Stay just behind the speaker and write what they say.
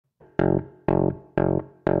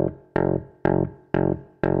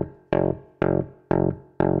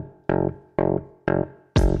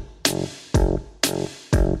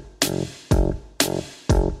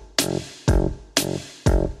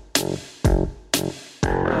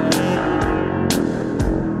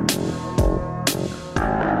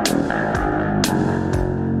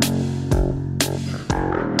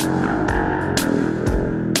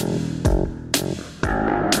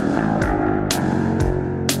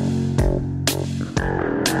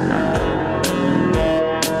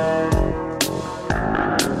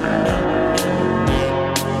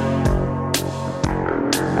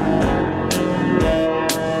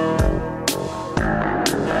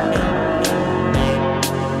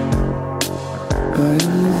You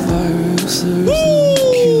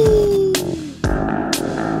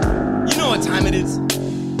know what time it is?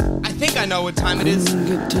 I think I know what time it is.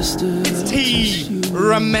 It's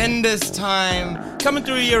T-Remendous time. Coming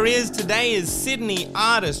through your ears today is Sydney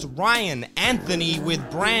artist Ryan Anthony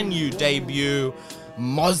with brand new debut,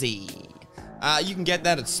 Mozzie. You can get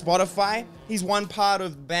that at Spotify. He's one part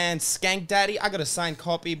of the band Skank Daddy. I got a signed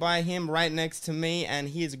copy by him right next to me, and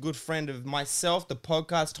he is a good friend of myself, the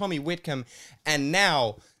podcast, Tommy Whitcomb, and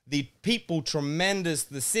now the people tremendous,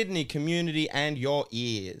 the Sydney community, and your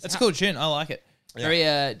ears. That's a cool tune. I like it. Yeah.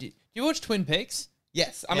 Very. Do you watch Twin Peaks?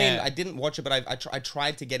 Yes. I mean, I didn't watch it, but I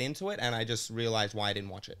tried to get into it, and I just realized why I didn't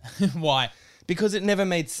watch it. Why? Because it never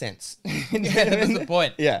made sense. That's the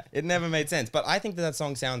point. Yeah, it never made sense. But I think that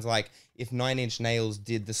song sounds like if Nine Inch Nails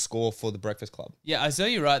did the score for The Breakfast Club. Yeah, I saw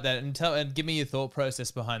you write that, and give me your thought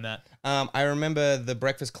process behind that. I remember The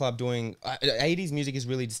Breakfast Club doing... 80s music is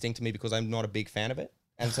really distinct to me because I'm not a big fan of it.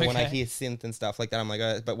 And so when I hear synth and stuff like that, I'm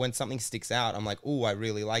like, but when something sticks out, I'm like, oh, I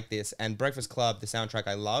really like this. And Breakfast Club, the soundtrack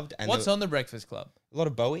I loved. And What's on The Breakfast Club? A lot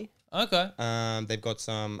of Bowie. Okay. They've got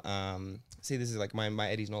some... see, this is like my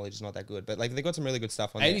 80s knowledge is not that good, but like they've got some really good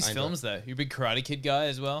stuff on 80s films, though. You're a big Karate Kid guy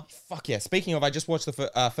as well? Fuck yeah. Speaking of, I just watched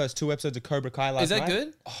the first 2 episodes of Cobra Kai last night. Is that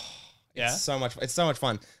good? Oh, yeah. It's so much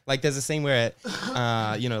fun. Like there's a scene where,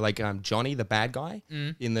 Johnny, the bad guy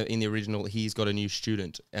in the original, he's got a new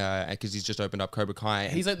student because he's just opened up Cobra Kai.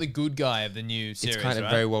 He's like the good guy of the new series, it's kind of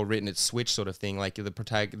right? very well written. It's Switch sort of thing. Like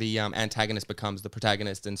the antagonist becomes the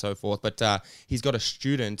protagonist and so forth. But he's got a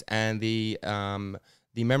student, and the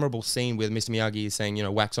memorable scene with Mr. Miyagi is saying,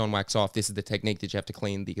 wax on, wax off. This is the technique that you have to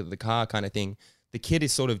clean the car kind of thing. The kid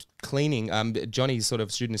is sort of cleaning, Johnny's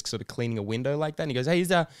student is sort of cleaning a window like that. And he goes, hey, is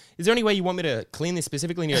there any way you want me to clean this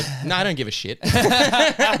specifically? And he goes, no, I don't give a shit.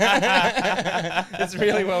 It's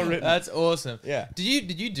really well written. That's awesome. Yeah.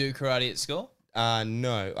 Did you do karate at school?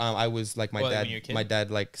 No. I was like my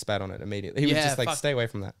dad like spat on it immediately. He was just like, stay away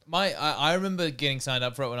from that. I remember getting signed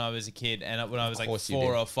up for it when I was a kid, and when I was like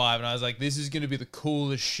 4 or 5, and I was like, this is going to be the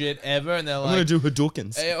coolest shit ever. And they're like, I'm going to do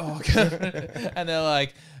Hadoukens. And they're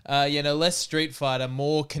like, less Street Fighter,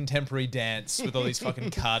 more contemporary dance with all these fucking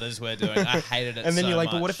katas we're doing. I hated it. And then so you're like,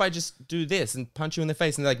 much. but what if I just do this and punch you in the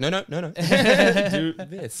face? And they're like, no. Do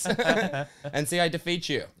this. And see, I defeat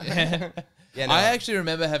you. Yeah, no. I actually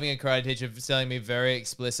remember having a karate teacher telling me very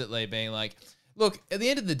explicitly, being like, look, at the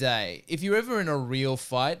end of the day, if you're ever in a real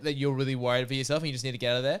fight that you're really worried for yourself and you just need to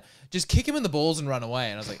get out of there, just kick him in the balls and run away.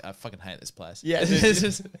 And I was like, I fucking hate this place. Yeah, this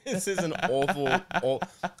is an awful...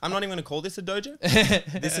 I'm not even going to call this a dojo.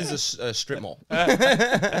 This is a strip mall.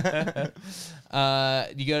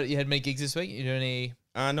 You had many gigs this week? You do any...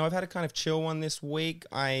 No, I've had a kind of chill one this week.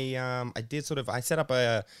 I set up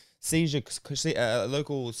a...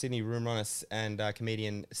 local Sydney room runner and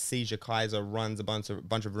comedian Seizure Kaiser runs a bunch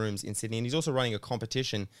of rooms in Sydney, and he's also running a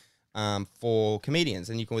competition for comedians,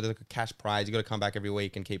 and you can with a cash prize. You got to come back every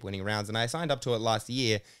week and keep winning rounds. And I signed up to it last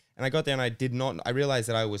year, and I got there and I realized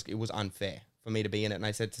that it was unfair for me to be in it. And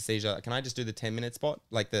I said to Seizure, can I just do the 10-minute spot,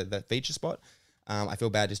 like the feature spot? I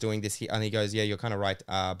feel bad just doing this here. And he goes, yeah, you're kind of right,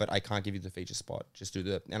 but I can't give you the feature spot. Just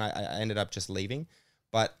do and I ended up just leaving.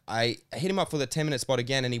 But I hit him up for the 10-minute spot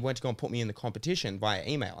again, and he went to go and put me in the competition via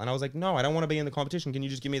email. And I was like, no, I don't want to be in the competition. Can you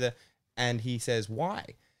just give me the... And he says, why?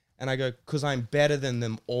 And I go, because I'm better than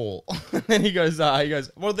them all. And he goes,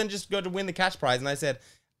 well, then just go to win the cash prize. And I said,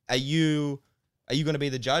 are you going to be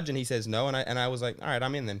the judge? And he says, no. And I was like, all right,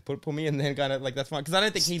 I'm in then. Put me in then, kind of like, that's fine. Because I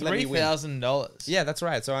don't think he'd let me win. $3,000. Yeah, that's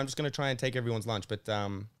right. So I'm just going to try and take everyone's lunch. But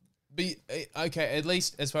okay, at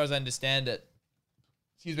least as far as I understand it,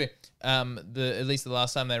 excuse me. At least the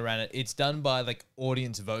last time they ran it, it's done by like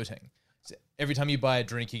audience voting. So every time you buy a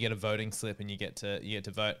drink, you get a voting slip and you get to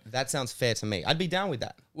vote. That sounds fair to me. I'd be down with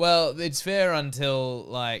that. Well, it's fair until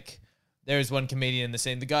like there is one comedian in the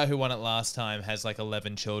scene. The guy who won it last time has like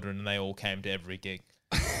 11 children, and they all came to every gig.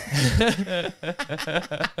 No,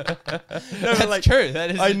 That's true.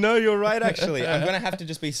 That is. I know you're right. Actually, I'm gonna have to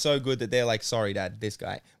just be so good that they're like, "Sorry, Dad, this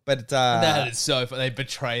guy." But that is so funny. They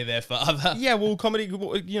betray their father. Yeah, well, comedy.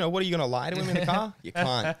 What are you gonna lie to him in the car? You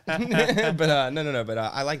can't. But no. But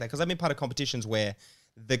I like that because I've been part of competitions where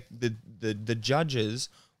the judges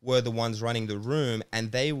were the ones running the room,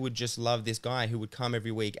 and they would just love this guy who would come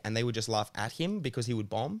every week, and they would just laugh at him because he would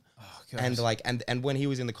bomb. Oh, gosh. And when he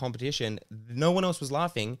was in the competition, no one else was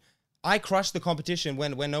laughing. I crushed the competition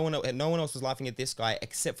when no one else was laughing at this guy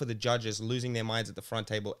except for the judges losing their minds at the front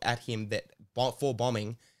table at him for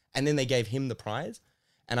bombing, and then they gave him the prize,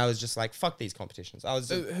 and I was just like, fuck these competitions.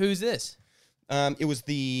 Who's this? It was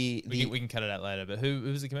the we can cut it out later, but who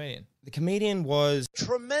was the comedian? The comedian was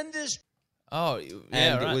Tremendous. Oh, yeah,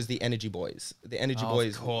 and right. it was the Energy Boys. The Energy Oh,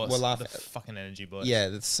 Boys of course. were laughing. The fucking Energy Boys. Yeah,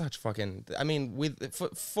 that's such fucking. I mean,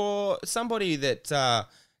 for somebody that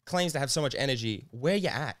claims to have so much energy, where you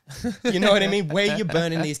at? You know what I mean? Where you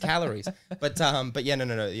burning these calories? But yeah,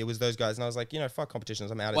 no. It was those guys, and I was like, fuck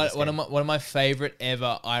competitions. I'm out of this. One of my favorite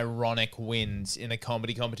ever ironic wins in a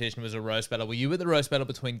comedy competition was a roast battle. Were you at the roast battle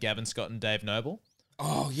between Gavin Scott and Dave Noble?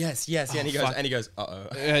 Oh yes, yeah. And he goes,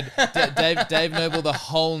 Dave Noble the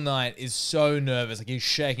whole night is so nervous, like he's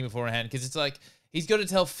shaking beforehand because it's like he's got to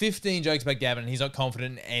tell 15 jokes about Gavin and he's not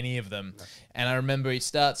confident in any of them. No. And I remember he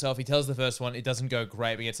starts off, he tells the first one, it doesn't go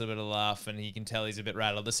great, but he gets a bit of a laugh and you can tell he's a bit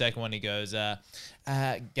rattled. The second one he goes,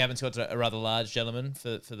 Gavin Scott's a rather large gentleman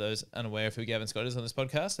for those unaware of who Gavin Scott is on this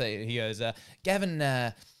podcast. He goes,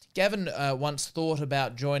 Gavin once thought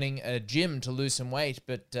about joining a gym to lose some weight,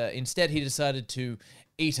 but instead he decided to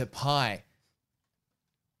eat a pie.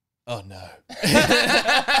 Oh, no.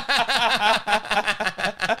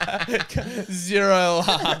 Zero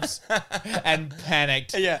laughs and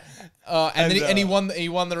panicked. Yeah. And then he won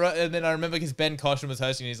the and then I remember because Ben Cosham was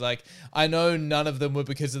hosting, he's like, I know none of them were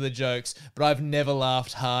because of the jokes, but I've never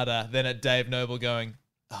laughed harder than at Dave Noble going,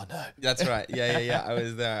 oh no. That's right. Yeah. I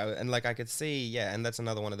was there, and like I could see, and that's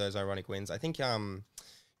another one of those ironic wins. I think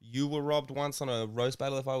you were robbed once on a roast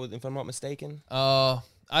battle, if I'm not mistaken.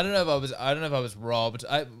 I don't know if I was robbed.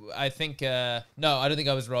 I think no, I don't think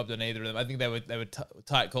I was robbed on either of them. I think they were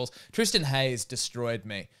tight calls. Tristan Hayes destroyed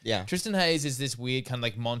me. Yeah. Tristan Hayes is this weird kind of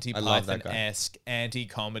like Monty Python-esque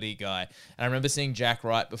anti-comedy guy. And I remember seeing Jack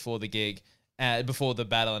Wright before the gig. Before the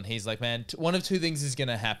battle, and he's like, man, one of two things is going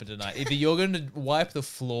to happen tonight. Either you're going to wipe the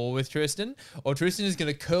floor with Tristan, or Tristan is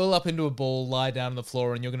going to curl up into a ball, lie down on the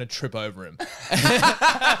floor, and you're going to trip over him. And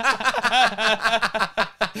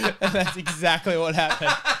that's exactly what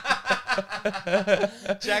happened.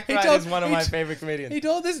 Jack Wright is one of my favorite comedians.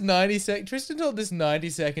 Tristan told this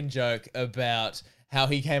 90-second joke about how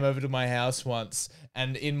he came over to my house once,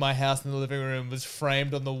 and in my house in the living room was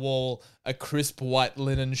framed on the wall a crisp white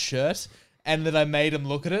linen shirt. And that I made him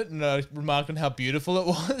look at it and I remarked on how beautiful it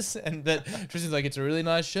was. And that Tristan's like, it's a really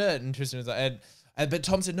nice shirt. And Tristan was like, but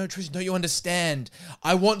Tom said, no, Tristan, don't you understand?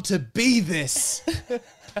 I want to be this.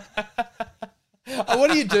 What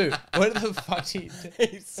do you do? What the fuck do you do?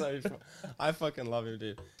 He's so fun. I fucking love him,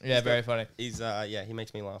 dude. Yeah, very funny. He's he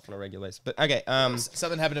makes me laugh on a regular basis. But okay,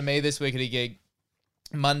 something happened to me this week at a gig.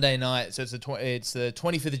 Monday night, so it's the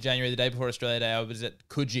 25th of January, the day before Australia Day. I was at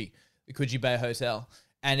Coogee, the Coogee Bay Hotel.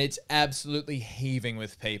 And it's absolutely heaving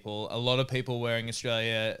with people. A lot of people wearing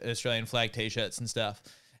Australian flag T-shirts and stuff.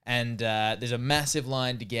 And there's a massive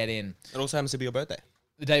line to get in. It also happens to be your birthday.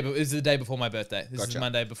 This is the day before my birthday. This is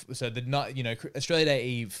Monday before. So the night, Australia Day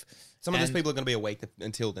Eve. Some of those people are going to be awake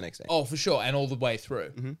until the next day. Oh, for sure, and all the way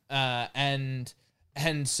through. Mm-hmm.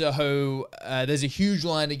 And so there's a huge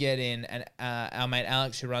line to get in. And our mate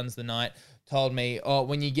Alex, who runs the night, told me, "Oh,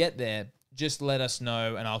 when you get there, just let us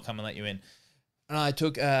know, and I'll come and let you in." And I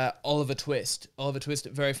took Oliver Twist. Oliver Twist,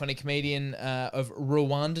 very funny comedian of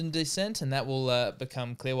Rwandan descent, and that will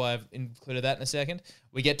become clear why I've included that in a second.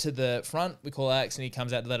 We get to the front, we call Alex, and he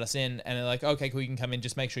comes out to let us in, and they're like, okay, cool, you can come in,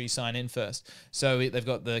 just make sure you sign in first. So they've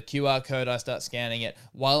got the QR code, I start scanning it.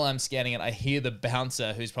 While I'm scanning it, I hear the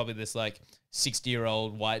bouncer, who's probably this like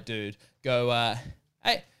 60-year-old white dude, go,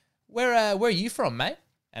 hey, where are you from, mate?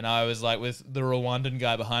 And I was like, with the Rwandan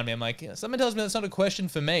guy behind me, I'm like, someone tells me that's not a question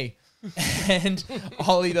for me. And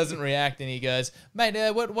Ollie doesn't react, and he goes, mate,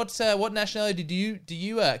 what nationality do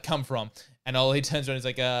you come from? And Ollie turns around and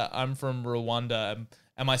he's like, I'm from Rwanda.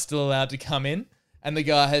 Am I still allowed to come in? And the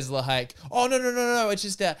guy has like, oh, no. It's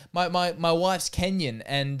just my wife's Kenyan,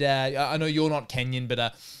 and I know you're not Kenyan,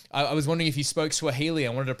 but I was wondering if you spoke Swahili.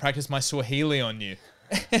 I wanted to practice my Swahili on you.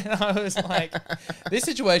 And I was like, this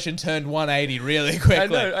situation turned 180 really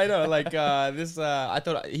quickly. I know. Like this, I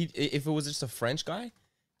thought if it was just a French guy,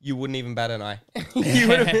 you wouldn't even bat an eye. You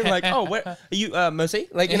would have been like, "Oh, where are you, Mercy?"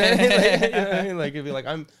 Like, you know what I mean? Like, you'd be like,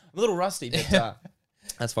 "I'm a little rusty," but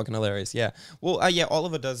that's fucking hilarious. Yeah. Well, yeah.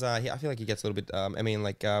 Oliver does. I feel like he gets a little bit. I mean,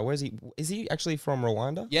 like, where is he? Is he actually from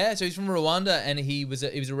Rwanda? Yeah. So he's from Rwanda, and he was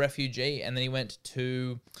a refugee, and then he went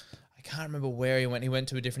to. I can't remember where he went. He went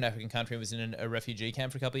to a different African country and was in a refugee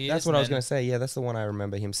camp for a couple of years. That's what I was going to say. Yeah, that's the one I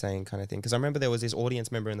remember him saying kind of thing. Because I remember there was this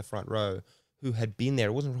audience member in the front row who had been there.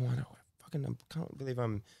 It wasn't Rwanda. I can't believe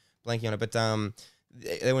I'm blanking on it. But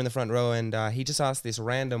they were in the front row, and he just asked this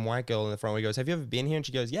random white girl in the front row. He goes, "Have you ever been here?" And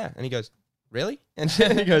she goes, "Yeah." And he goes, "Really?" And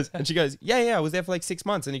she goes, "Yeah. I was there for like 6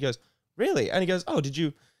 months." And he goes, "Really?" And he goes, "Oh, did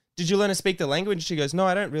you learn to speak the language?" And she goes, "No,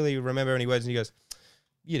 I don't really remember any words." And he goes,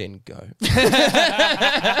 you didn't go.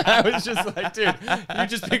 I was just like, dude, you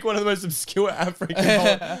just pick one of the most obscure African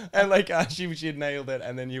and like she had nailed it,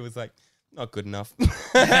 and then you was like, not good enough.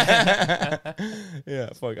 Yeah,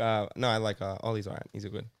 fuck. No, I like Ollie's alright. He's a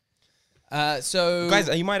good. So Guys,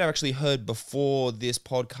 you might have actually heard before this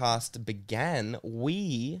podcast began,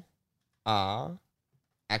 we are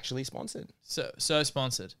actually sponsored. So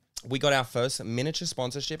sponsored. We got our first miniature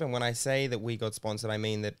sponsorship, and when I say that we got sponsored, I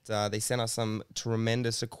mean that they sent us some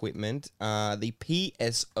tremendous equipment. The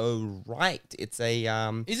PSO Right. It's a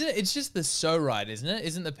Isn't it? It's just the So Right, isn't it?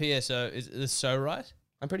 Isn't the PSO is it the So Right?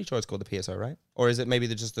 I'm pretty sure it's called the PSO Right, or is it maybe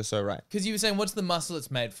just the So Right? Because you were saying, what's the muscle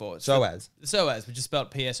it's made for? It's Psoas. the psoas, which is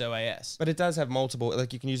spelled PSOAS. But it does have multiple.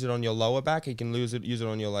 Like you can use it on your lower back. You can use it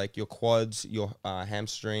on your your quads, your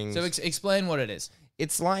hamstrings. So explain what it is.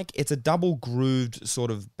 It's a double grooved sort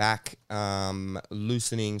of back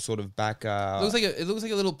loosening sort of back. It looks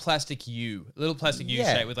like a little plastic U,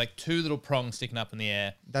 Yeah. shape with like two little prongs sticking up in the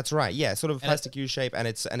air. That's right. Yeah, sort of plastic U shape, and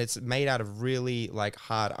it's made out of really like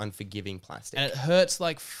hard, unforgiving plastic. And it hurts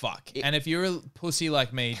like fuck. And if you're a pussy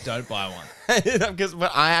like me, don't buy one.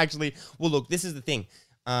 But I actually, well, look, this is the thing.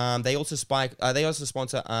 They also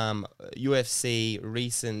sponsor UFC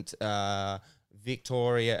recent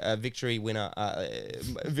victory winner,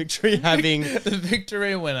 victory having The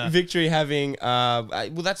victory winner. victory having. Well,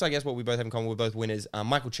 that's I guess what we both have in common. We're both winners.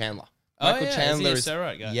 Michael Chandler. Oh, Michael yeah, Chandler is he a So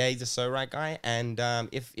Right guy? Yeah, he's a So Right guy, and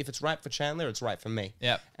if it's right for Chandler, it's right for me.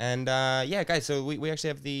 Yep. And yeah, guys, so we actually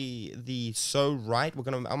have the So Right.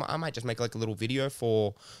 I might just make like a little video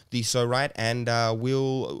for the So Right, and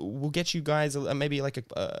we'll get you guys maybe like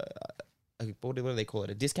what do they call it?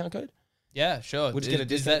 A discount code? Yeah, sure. We'll just get a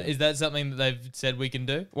discount. Is that something that they've said we can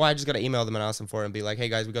do? Well, I just got to email them and ask them for it and be like, hey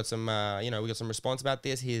guys, we got some we got some response about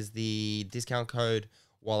this. Here's the discount code.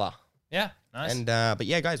 Voila. Yeah, nice. And but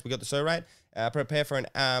yeah, guys, we got the So Right. Prepare for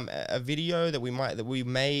a video that we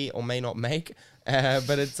may or may not make,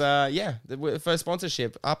 but it's the first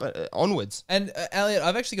sponsorship up onwards. And Elliot,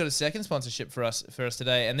 I've actually got a second sponsorship for us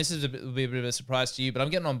today, and this will be a bit of a surprise to you, but I'm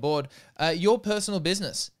getting on board. Your personal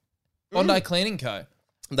business, Bondi Cleaning Co.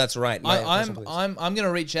 That's right. I'm going to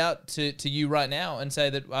reach out to you right now and say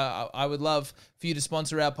that I would love for you to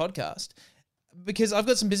sponsor our podcast because I've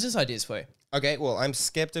got some business ideas for you. Okay, well, I'm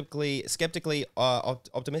skeptically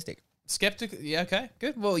optimistic. Skeptical? Yeah, okay,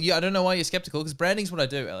 good. Well, I don't know why you're skeptical because branding's what I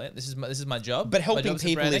do, Elliot. This is my job. But My helping job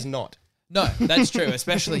people branding. is not. No, that's true,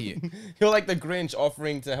 especially you. You're like the Grinch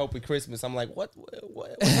offering to help with Christmas. I'm like, what?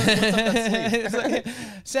 What's that It's like,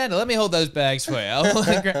 Santa, let me hold those bags for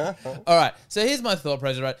you. All right, so here's my thought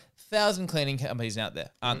process, right? 1,000 cleaning companies out there,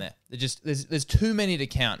 aren't there? There's too many to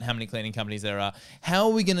count how many cleaning companies there are. How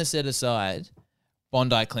are we going to set aside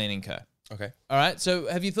Bondi Cleaning Co.? Okay. All right, so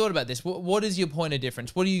have you thought about this? What is your point of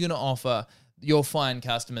difference? What are you going to offer your fine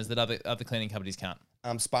customers that other cleaning companies can't?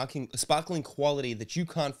 Sparkling quality that you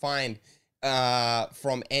can't find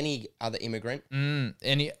from any other immigrant. You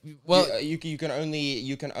can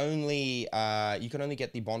only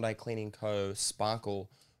get the Bondi Cleaning Co. Sparkle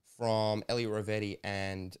from Elliot Rovetti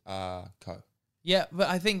and Co. Yeah, but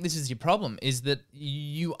I think this is your problem, is that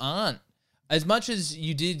you aren't. As much as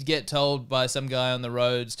you did get told by some guy on the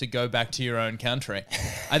roads to go back to your own country,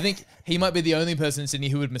 I think he might be the only person in Sydney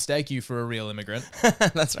who would mistake you for a real immigrant.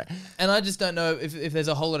 That's right. And I just don't know if there's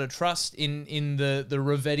a whole lot of trust in the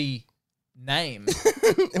Rovetti name.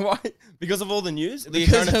 Why? Because of all the news? The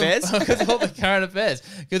Because current affairs? Because of all the current affairs.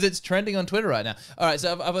 Because it's trending on Twitter right now. All right,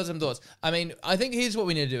 so I've got some thoughts. I mean, I think here's what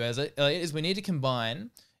we need to do, Elliot, is we need to combine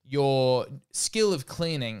your skill of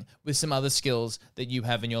cleaning with some other skills that you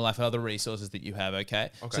have in your life, other resources that you have, okay?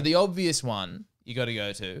 So the obvious one you got to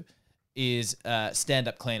go to is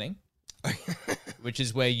stand-up cleaning, which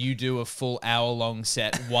is where you do a full hour-long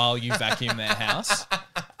set while you vacuum their house.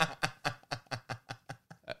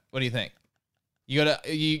 What do you think? You're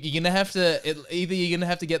gonna have to either you're gonna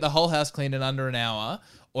have to get the whole house cleaned in under an hour,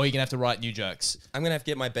 or you're gonna have to write new jokes. I'm gonna have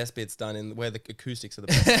to get my best bits done in where the acoustics are the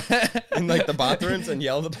best, in like the bathrooms, and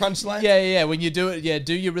yell the punchline. Yeah. When you do it,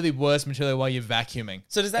 do your really worst material while you're vacuuming.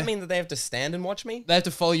 So does that mean that they have to stand and watch me? They have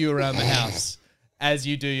to follow you around the house as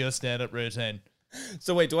you do your stand-up routine.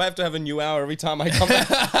 So wait, do I have to have a new hour every time I come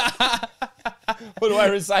back? Or do I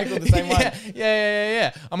recycle the same one?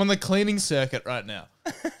 Yeah. I'm on the cleaning circuit right now.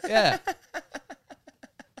 Yeah.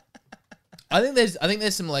 I think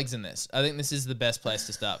there's some legs in this. I think this is the best place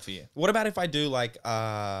to start for you. What about if I do like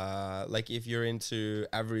if you're into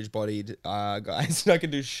average bodied guys, I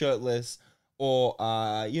can do shirtless or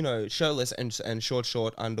shirtless and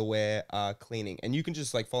short underwear cleaning, and you can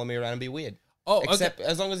just like follow me around and be weird. Oh, except okay.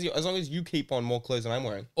 as long as you keep on more clothes than I'm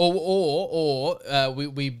wearing. Or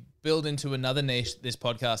we build into another niche this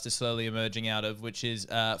podcast is slowly emerging out of, which is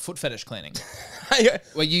foot fetish cleaning,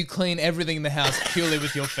 where you clean everything in the house purely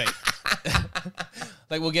with your feet.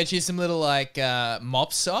 Like, we'll get you some little like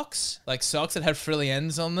mop socks, like socks that have frilly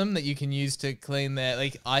ends on them that you can use to clean their,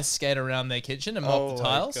 like, ice skate around their kitchen and mop the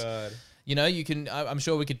tiles. Oh my God. You know, you can. I'm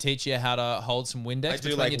sure we could teach you how to hold some Windex. I do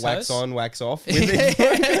between like your wax toes. on, wax off. With it.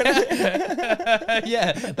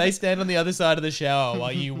 Yeah, they stand on the other side of the shower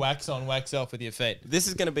while you wax on, wax off with your feet. This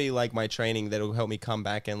is gonna be like my training that'll help me come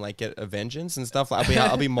back and like get a vengeance and stuff. Like,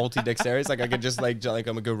 I'll be multi-dexterous. Like, I can just like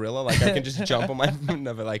I'm a gorilla. Like, I can just jump on my.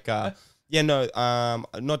 No, but like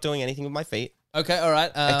not doing anything with my feet. Okay, all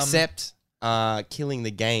right. Except killing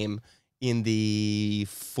the game in the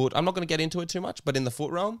foot. I'm not gonna get into it too much, but in the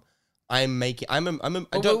foot realm. I'm a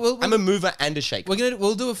mover and a shaker.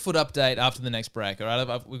 We'll do a foot update after the next break. All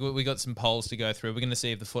right, we got some polls to go through. We're going to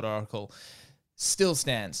see if the foot oracle still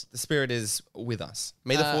stands. The spirit is with us.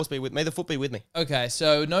 May the force be with. May the foot be with me. Okay,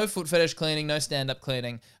 so no foot fetish cleaning, no stand up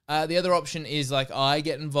cleaning. The other option is like I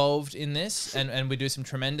get involved in this and we do some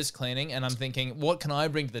tremendous cleaning. And I'm thinking, what can I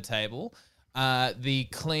bring to the table? The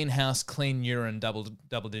clean house, clean urine, double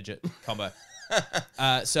digit combo.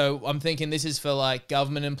 So I'm thinking this is for like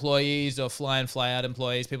government employees or fly in, fly out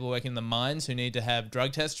employees, people working in the mines who need to have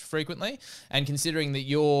drug tests frequently. And considering that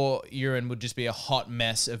your urine would just be a hot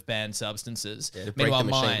mess of banned substances, meanwhile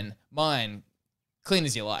mine, clean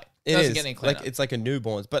as you like. It doesn't is. get any cleaner. Like, it's like a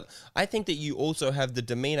newborn's. But I think that you also have the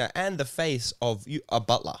demeanor and the face of a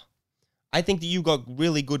butler. I think that you got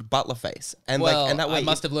really good butler face, and that way I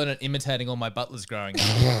must have learned it imitating all my butlers growing up.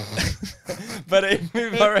 But I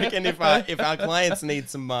reckon if our clients need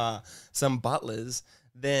some butlers,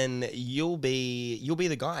 then you'll be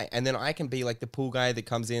the guy, and then I can be like the pool guy that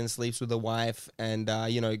comes in, sleeps with the wife, and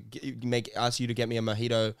ask you to get me a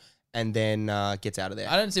mojito, and then gets out of there.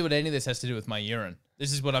 I don't see what any of this has to do with my urine.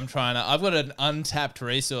 This is what I'm trying to. I've got an untapped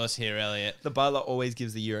resource here, Elliot. The butler always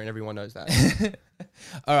gives the urine. Everyone knows that.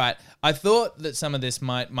 All right. I thought that some of this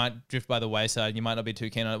might drift by the wayside. You might not be too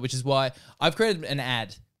keen on it, which is why I've created an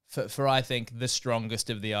ad for I think the strongest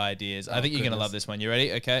of the ideas. I think you're going to love this one. You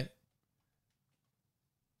ready? Okay.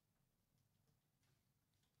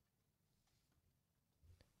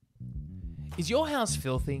 Is your house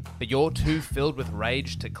filthy, but you're too filled with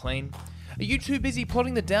rage to clean? Are you too busy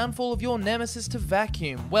plotting the downfall of your nemesis to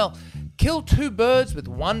vacuum? Well, kill two birds with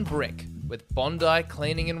one brick with Bondi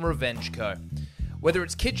Cleaning and Revenge Co. Whether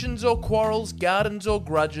it's kitchens or quarrels, gardens or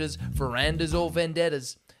grudges, verandas or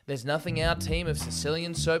vendettas, there's nothing our team of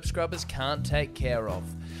Sicilian soap scrubbers can't take care of.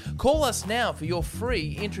 Call us now for your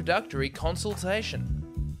free introductory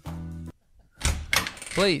consultation.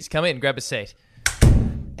 Please come in, grab a seat.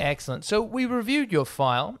 Excellent. So we reviewed your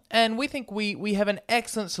file, and we think we have an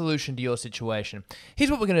excellent solution to your situation. Here's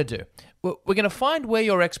what we're going to do. We're going to find where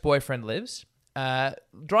your ex-boyfriend lives,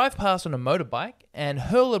 drive past on a motorbike, and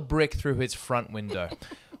hurl a brick through his front window.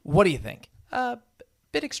 What do you think?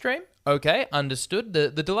 Bit extreme? Okay, understood. The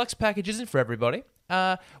deluxe package isn't for everybody.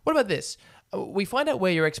 What about this? We find out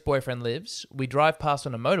where your ex-boyfriend lives, we drive past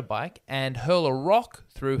on a motorbike, and hurl a rock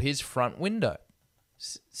through his front window.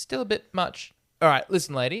 Still a bit much. All right,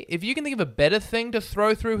 listen, lady. If you can think of a better thing to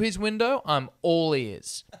throw through his window, I'm all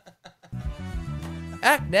ears.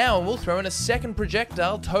 Act now and we'll throw in a second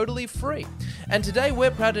projectile totally free. And today we're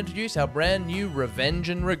proud to introduce our brand new Revenge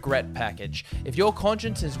and Regret package. If your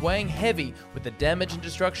conscience is weighing heavy with the damage and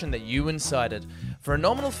destruction that you incited, for a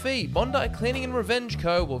nominal fee, Bondi Cleaning and Revenge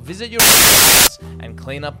Co. will visit your house and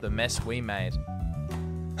clean up the mess we made.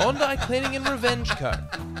 Bondi Cleaning and Revenge Co.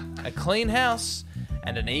 A clean house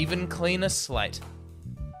and an even cleaner slate.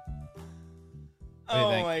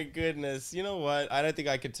 Oh my goodness. You know what? I don't think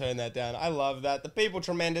I could turn that down. I love that. The people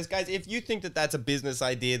tremendous. Guys, if you think that that's a business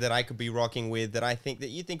idea that I could be rocking with, that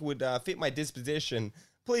you think would fit my disposition,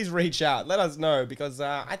 please reach out. Let us know, because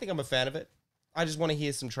I think I'm a fan of it. I just want to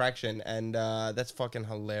hear some traction, and that's fucking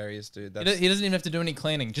hilarious, dude. He doesn't even have to do any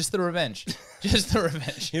cleaning. Just the revenge. Just the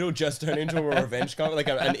revenge. It'll just turn into a revenge company, like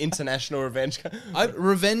an international revenge company.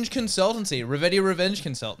 Revenge consultancy. Rivetti Revenge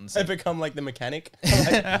Consultancy. I become like the mechanic.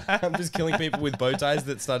 I'm just killing people with bow ties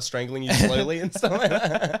that start strangling you slowly and stuff like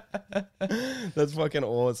that. That's fucking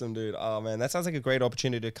awesome, dude. Oh, man. That sounds like a great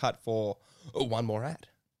opportunity to cut for one more ad.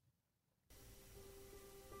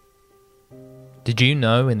 Did you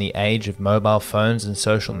know in the age of mobile phones and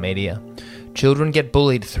social media, children get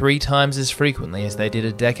bullied 3 times as frequently as they did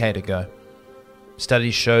a decade ago?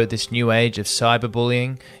 Studies show this new age of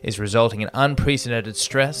cyberbullying is resulting in unprecedented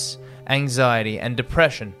stress, anxiety, and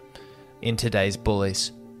depression in today's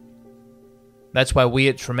bullies. That's why we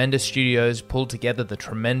at Tremendous Studios pulled together the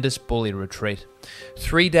Tremendous Bully Retreat.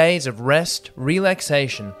 3 days of rest,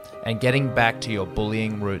 relaxation, and getting back to your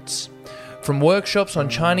bullying roots. From workshops on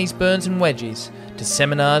Chinese burns and wedgies, to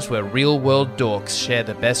seminars where real-world dorks share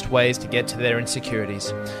the best ways to get to their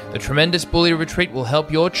insecurities, the Tremendous Bully Retreat will help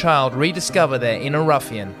your child rediscover their inner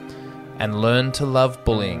ruffian and learn to love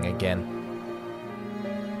bullying again.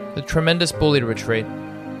 The Tremendous Bully Retreat.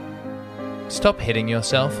 Stop hitting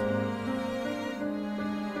yourself.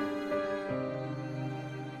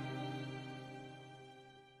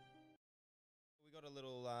 We got a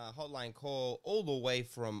little hotline call all the way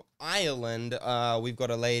from Ireland. We've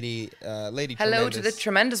got a lady Hello to the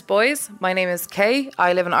Tremendous Boys. My name is Kay.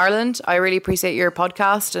 I live in Ireland. I really appreciate your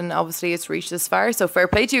podcast, and obviously it's reached this far, so fair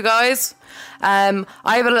play to you guys. I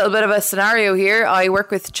have a little bit of a scenario here. I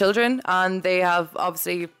work with children, and they have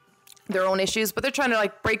obviously their own issues, but they're trying to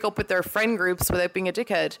like break up with their friend groups without being a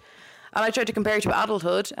dickhead. And I tried to compare it to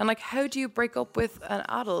adulthood, and like, how do you break up with an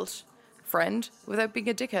adult friend without being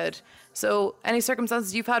a dickhead? So any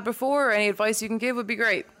circumstances you've had before or any advice you can give would be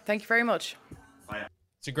great. Thank you very much.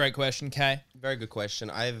 It's a great question, Kay. Very good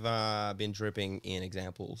question. I've been dripping in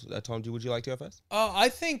examples. Tom, would you like to go first? Oh, I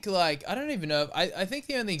think, like, I don't even know. I think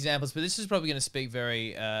the only examples, but this is probably going to speak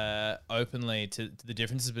very openly to the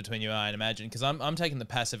differences between you and I, and imagine, because I'm taking the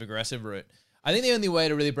passive-aggressive route. I think the only way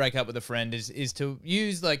to really break up with a friend is to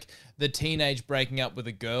use, like, the teenage breaking up with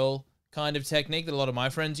a girl kind of technique that a lot of my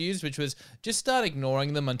friends use, which was just start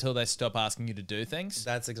ignoring them until they stop asking you to do things.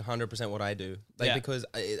 That's 100% what I do. Like, Yeah.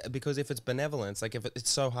 because if it's benevolence, like if it's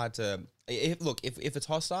so hard to, if it's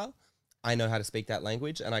hostile, I know how to speak that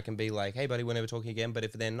language and I can be like, hey buddy, we're never talking again. But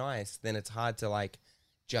if they're nice, then it's hard to like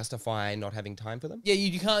justify not having time for them. Yeah,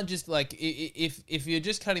 you can't just like if you're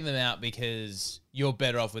just cutting them out because you're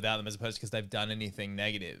better off without them as opposed to because they've done anything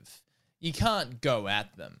negative. You can't go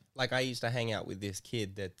at them. Like I used to hang out with this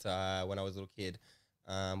kid that when I was a little kid,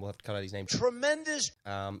 we'll have to cut out his name. Tremendous.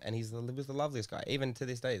 And he was the loveliest guy. Even to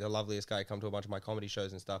this day, the loveliest guy. Come to a bunch of my comedy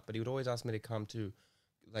shows and stuff. But he would always ask me to come to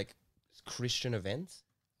like Christian events.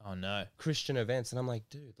 Oh no. Christian events. And I'm like,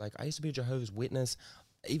 dude, like I used to be a Jehovah's Witness.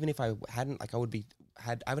 Even if I hadn't, like I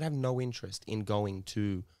would have no interest in going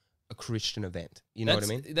to a Christian event. You know what I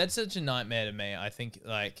mean? That's such a nightmare to me. I think,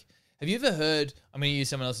 like, have you ever heard, I'm going to use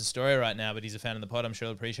someone else's story right now, but he's a fan of the pod, I'm sure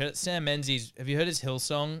he'll appreciate it. Sam Menzies, have you heard his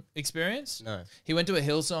Hillsong experience? No. He went to a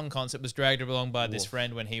Hillsong concert, was dragged along by this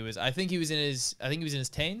friend when he was, I think he was in his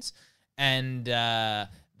teens, and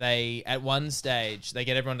they, at one stage, they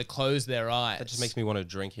get everyone to close their eyes. That just makes me want to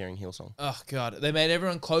drink hearing Hillsong. Oh, God. They made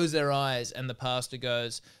everyone close their eyes, and the pastor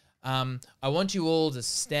goes, I want you all to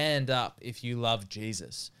stand up if you love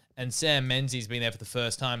Jesus. And Sam Menzies being there for the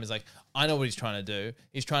first time is like, I know what he's trying to do.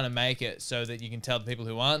 He's trying to make it so that you can tell the people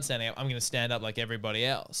who aren't standing up, I'm going to stand up like everybody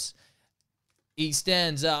else. He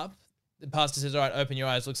stands up. The pastor says, all right, open your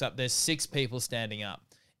eyes, looks up. There's 6 people standing up.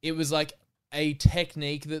 It was like a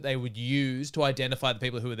technique that they would use to identify the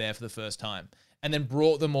people who were there for the first time, and then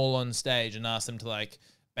brought them all on stage and asked them to like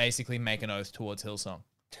basically make an oath towards Hillsong.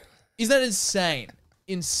 Is that insane?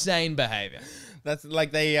 Insane behavior. That's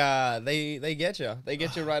like they get you. They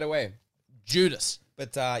get you right away. Judas.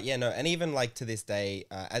 But yeah, no, and even like to this day,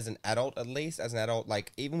 as an adult, at least as an adult,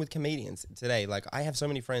 like even with comedians today, like I have so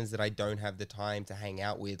many friends that I don't have the time to hang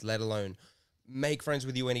out with, let alone make friends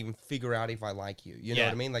with you and even figure out if I like you. You know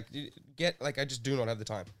what I mean? Like I just do not have the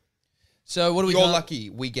time. So what do we? You're lucky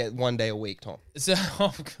we get 1 day a week, Tom. So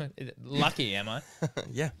lucky am I?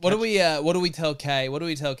 Yeah. What do we tell Kay? What do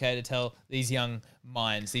we tell Kay to tell these young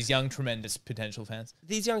minds, these young tremendous potential fans?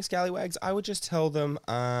 These young scallywags, I would just tell them.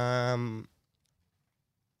 I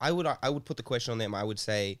would put the question on them. I would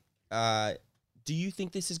say, do you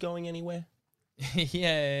think this is going anywhere?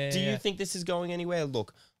 Yeah. Do you think this is going anywhere?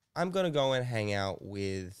 Look, I'm going to go and hang out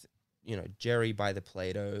with, Jerry by the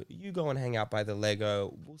Play-Doh. You go and hang out by the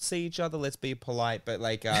Lego. We'll see each other. Let's be polite, but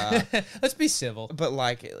like... let's be civil. But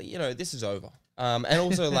like, this is over. And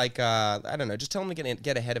also like, I don't know, just tell them to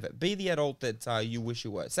get ahead of it. Be the adult that you wish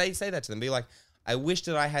you were. Say that to them. Be like, I wish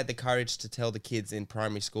that I had the courage to tell the kids in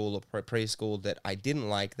primary school or preschool that I didn't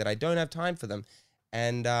like, that I don't have time for them.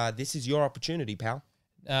 And this is your opportunity, pal.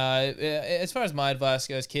 As far as my advice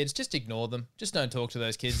goes, kids, just ignore them. Just don't talk to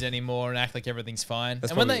those kids anymore and act like everything's fine.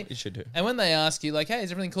 That's and when what you should do. And when they ask you, like, hey,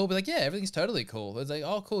 is everything cool? Be like, yeah, everything's totally cool. It's like,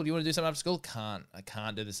 oh, cool. Do you want to do something after school? I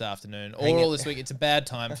can't do this afternoon or all this week. It's a bad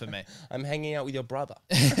time for me. I'm hanging out with your brother.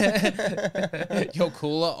 Your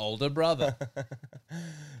cooler older brother.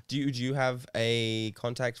 Do you have a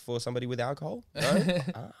contact for somebody with alcohol? No?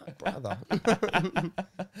 brother.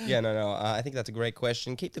 No. I think that's a great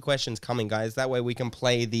question. Keep the questions coming, guys. That way we can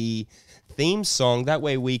play the theme song. That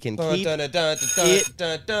way we can keep it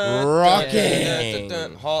rocking.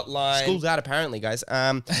 Hotline. School's out apparently, guys.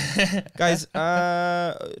 Guys,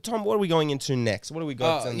 Tom, what are we going into next? What do we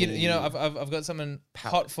got? I've got something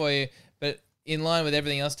hot for you, but in line with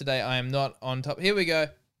everything else today, I am not on top. Here we go.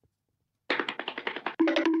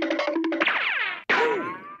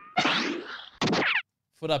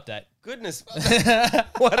 Foot update. Goodness,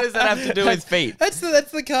 what does that have to do with feet? That's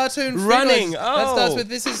the cartoon running. That starts with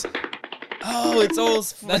this is. Oh, it's all.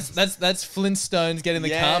 That's Flintstones getting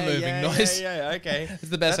the car moving noise. Yeah, okay. It's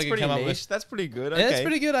the best I can come up with. That's pretty good. Okay. Yeah, that's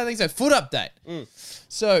pretty good. I think so. Foot update.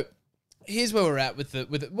 So, here's where we're at with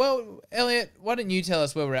the. Well, Elliot, why don't you tell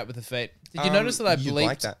us where we're at with the feet? Did you notice that I bleeped?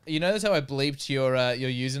 Like that. You notice how I bleeped your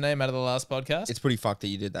username out of the last podcast? It's pretty fucked that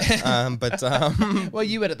you did that. Well,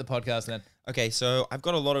 you edit the podcast then. Okay, so I've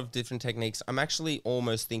got a lot of different techniques. I'm actually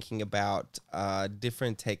almost thinking about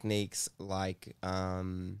different techniques like.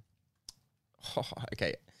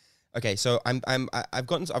 Okay. So I've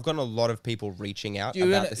gotten a lot of people reaching out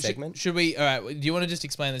about the segment. Should we? All right. Do you want to just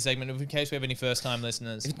explain the segment in case we have any first time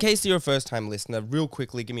listeners? In case you're a first time listener, real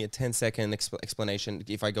quickly, give me a 10-second explanation.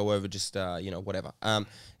 If I go over just whatever.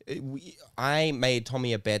 I made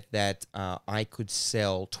Tommy a bet that I could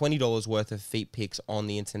sell $20 worth of feet pics on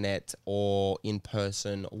the internet or in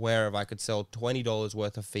person, wherever I could sell $20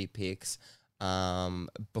 worth of feet pics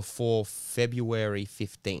before February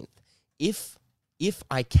 15th. If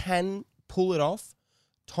I can pull it off,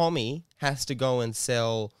 Tommy has to go and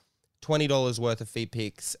sell $20 worth of feet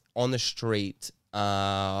pics on the street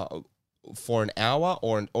for an hour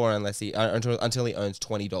or until he earns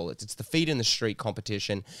 $20. It's the feet in the street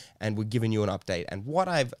competition, and we're giving you an update. And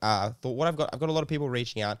I've got a lot of people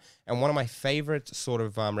reaching out, and one of my favorite sort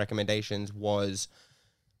of recommendations was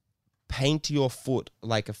paint your foot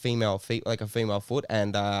like a female foot,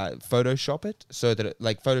 and Photoshop it so that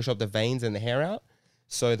Photoshop the veins and the hair out,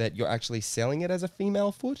 so that you're actually selling it as a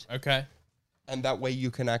female foot. Okay. And that way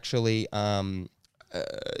you can actually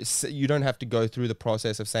you don't have to go through the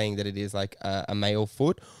process of saying that it is like a male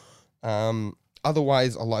foot.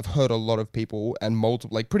 Otherwise, I've heard a lot of people and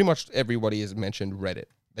pretty much everybody has mentioned Reddit.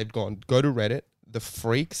 They've go to Reddit. The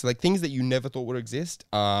freaks, things that you never thought would exist,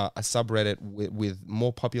 are a subreddit with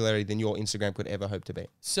more popularity than your Instagram could ever hope to be.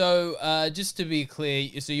 So, just to be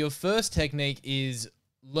clear, so your first technique is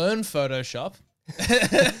learn Photoshop.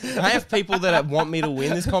 I have people that want me to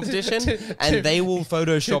win this competition, and they will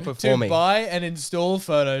Photoshop it for me. To buy and install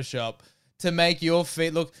Photoshop to make your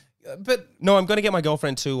feet look... But no, I'm going to get my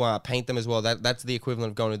girlfriend to paint them as well. That's the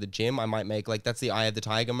equivalent of going to the gym. I might make that's the Eye of the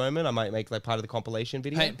Tiger moment. I might make part of the compilation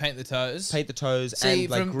video. Paint the toes. Paint the toes. See,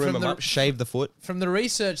 and groom them up. Shave the foot. From the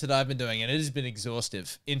research that I've been doing, and it has been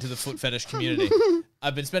exhaustive into the foot fetish community.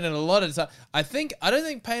 I've been spending a lot of time. I don't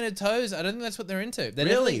think painted toes. I don't think that's what they're into. They're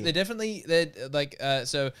definitely.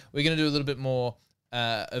 So we're going to do a little bit more.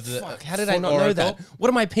 Of the how did I not know that? What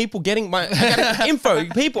are my people getting? I got info.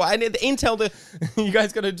 People, I need the intel you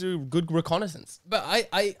guys got to do good reconnaissance. But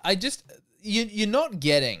I just you're not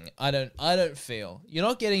getting. I don't feel you're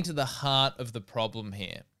not getting to the heart of the problem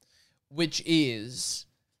here, which is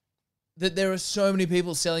that there are so many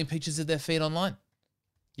people selling pictures of their feet online.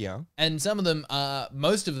 Yeah, and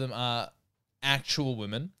most of them are actual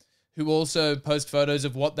women who also post photos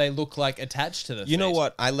of what they look like attached to the feet. You know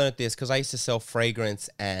what? I learned this because I used to sell fragrance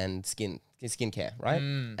and skincare, right?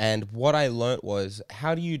 And what I learned was,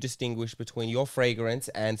 how do you distinguish between your fragrance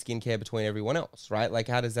and skincare between everyone else, right?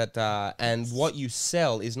 How does that... and what you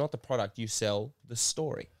sell is not the product. You sell the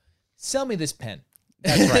story. Sell me this pen.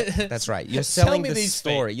 That's right. That's right. You're selling the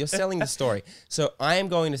story. You're selling the story. So I am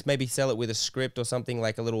going to maybe sell it with a script or something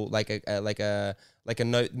like a little, like a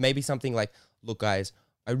note, maybe something like, look, guys,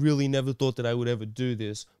 I really never thought that I would ever do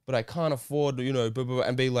this, but I can't afford, blah, blah, blah,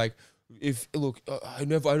 and be like,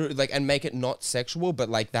 and make it not sexual,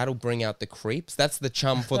 but that'll bring out the creeps. That's the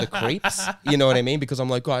chum for the creeps. You know what I mean? Because I'm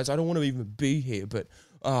like, guys, I don't want to even be here, but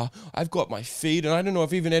I've got my feet, and I don't know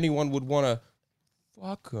if even anyone would want to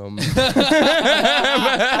fuck them. but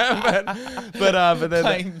then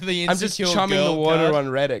I'm just chumming the water on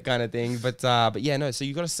Reddit kind of thing. But yeah, no. So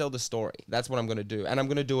you got to sell the story. That's what I'm going to do, and I'm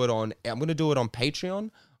going to do it on Patreon.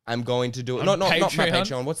 I'm going to do it. Not my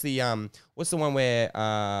Patreon. What's the one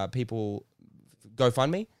where people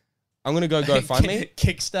GoFundMe? I'm gonna go GoFundMe.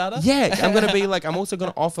 Kickstarter? Yeah, I'm gonna be like, I'm also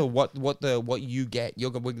gonna offer what you get.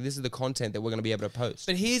 This is the content that we're gonna be able to post.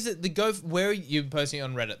 But here's where are you posting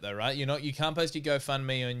on Reddit though, right? You can't post your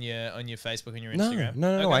GoFundMe on your Facebook and your Instagram.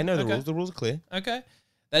 No. Okay, I know the rules. The rules are clear. Okay.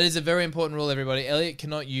 That is a very important rule, everybody. Elliot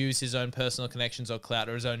cannot use his own personal connections or clout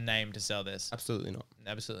or his own name to sell this. Absolutely not.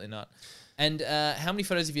 Absolutely not. And how many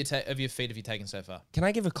photos of your feet have you taken so far? Can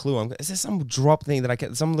I give a clue? Is there some drop thing that I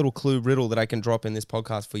can, some little clue riddle that I can drop in this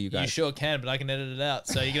podcast for you guys? You sure can, but I can edit it out.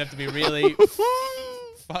 So you're going to have to be really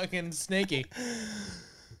fucking sneaky.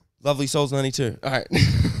 Lovely Souls 92. All right.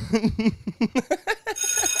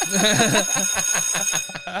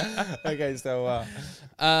 Okay, so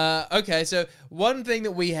Okay, so one thing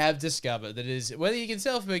that we have discovered that is whether you can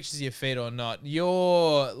sell pictures of your feet or not,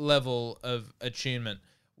 your level of attunement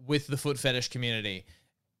with the foot fetish community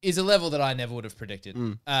is a level that I never would have predicted.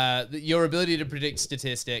 Your ability to predict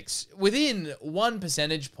statistics within 1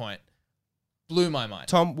 percentage point blew my mind.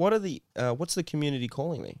 Tom, what are the what's the community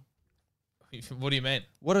calling me? What do you mean?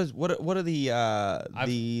 What are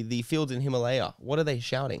the fields in Himalaya? What are they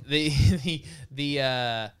shouting?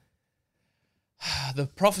 The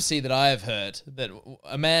prophecy that I have heard that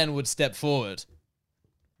a man would step forward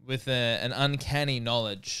with an uncanny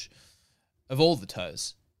knowledge of all the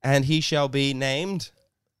toes. And he shall be named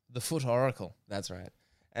The Foot Oracle. That's right.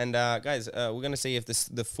 And guys, we're gonna see if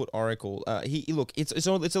the Foot Oracle. Look, it's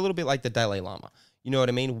a little bit like the Dalai Lama. You know what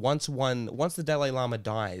I mean? Once the Dalai Lama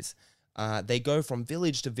dies, they go from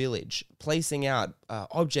village to village, placing out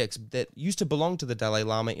objects that used to belong to the Dalai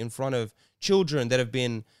Lama in front of children that have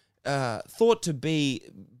been thought to be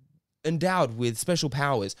endowed with special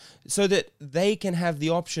powers, so that they can have the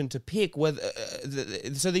option to pick whether.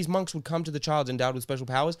 So these monks would come to the child endowed with special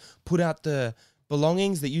powers, put out the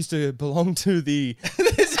belongings that used to belong to the.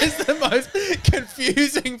 This is the most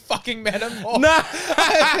confusing fucking metaphor. No,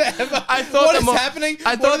 I thought what is happening?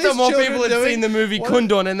 I thought that more people had seen the movie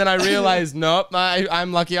Kundun, and then I realized, nope,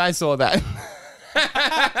 I'm lucky I saw that.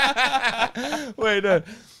 Wait, no.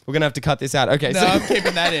 We're going to have to cut this out. Okay. No, I'm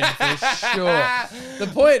keeping that in for sure. The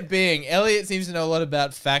point being, Elliot seems to know a lot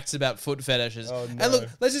about facts about foot fetishes. Oh, no. And look,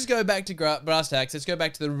 let's just go back to brass tacks. Let's go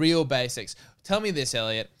back to the real basics. Tell me this,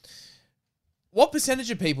 Elliot. What percentage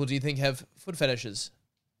of people do you think have foot fetishes?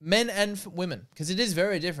 Men and women? Because it is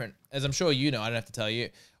very different. As I'm sure you know, I don't have to tell you.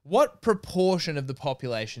 What proportion of the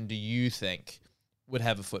population do you think would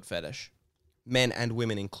have a foot fetish? Men and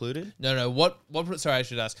women included? No. Sorry, I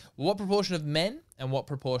should ask. What proportion of men and what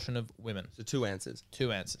proportion of women? So 2 answers.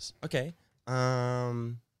 2 answers. Okay. I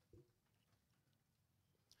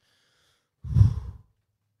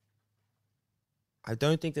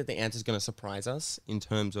don't think that the answer is going to surprise us in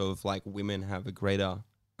terms of like women have a greater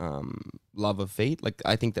love of feet. Like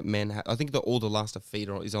I think that I think that all the lust of feet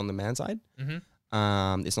is on the man side.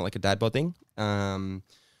 Mm-hmm. It's not like a dad bod thing.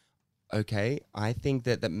 Okay, I think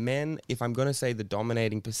that men, if I'm going to say the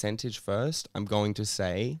dominating percentage first, I'm going to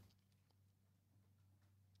say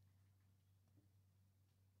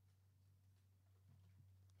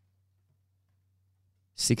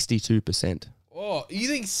 62%. Oh, you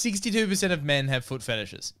think 62% of men have foot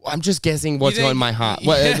fetishes? I'm just guessing what's going in my heart.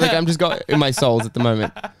 Like I'm just going in my souls at the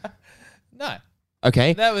moment. No.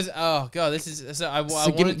 Okay. That was this is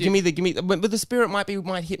so give me but the spirit might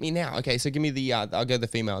hit me now. Okay, so give me the I'll go the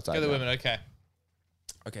female side. Go the women, okay.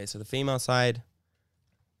 Okay, so the female side.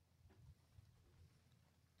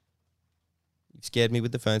 You've scared me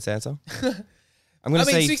with the first answer. I'm gonna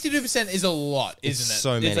say 62% is a lot, isn't it?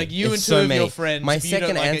 So many. It's like you it's and two so of many. your friends. My if you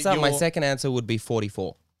don't like second answer would be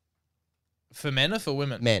 44. For men or for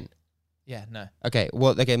women? Men. Yeah, no. Okay,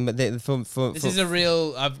 well, okay, This is a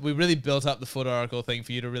real. We really built up the Foot Oracle thing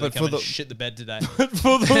for you to really come and shit the bed today.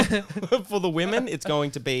 for the women, it's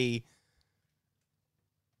going to be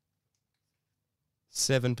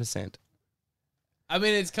 7%. I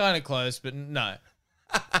mean, it's kind of close, but no.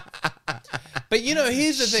 But you know,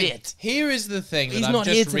 here's the thing. Shit. Here is the thing that He's I've not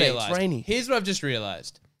just here today. realized. It's raining. Here's what I've just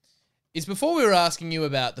realized. Is before we were asking you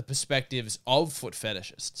about the perspectives of foot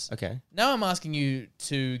fetishists. Okay. Now I'm asking you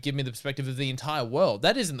to give me the perspective of the entire world.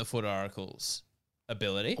 That isn't the Foot Oracle's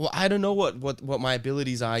ability. Well, I don't know what my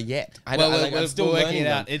abilities are yet. I'm We're still working learning it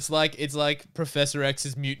out. them. It's like Professor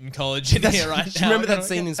X's mutant college in here right Do now. you remember that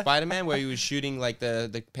scene in Spider-Man where he was shooting like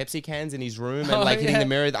the Pepsi cans in his room and like hitting the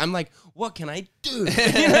mirror? I'm like, what can I do? You know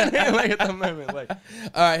what I mean? Like at the moment, like. All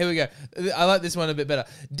right, here we go. I like this one a bit better.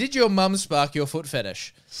 Did your mum spark your foot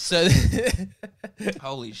fetish? So,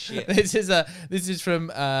 Holy shit! This is from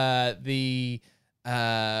the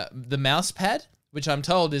Mouse Pad, which I'm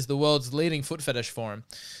told is the world's leading foot fetish forum,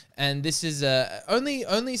 and this is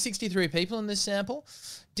only 63 people in this sample.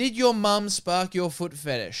 Did your mum spark your foot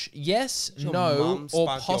fetish? Yes, no, or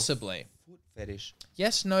possibly. Foot fetish.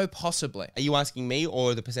 Yes, no, possibly. Are you asking me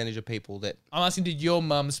or the percentage of people that? I'm asking, did your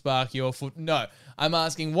mum spark your foot? No, I'm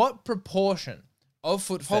asking what proportion of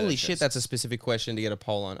foot Holy fetishists. shit, that's a specific question to get a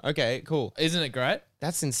poll on. Okay, cool. Isn't it great?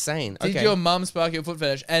 That's insane. Did Okay. your mum spark your foot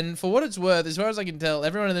fetish? And for what it's worth, as far as I can tell,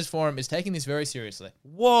 everyone in this forum is taking this very seriously.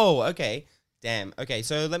 Whoa. Okay. Damn. Okay.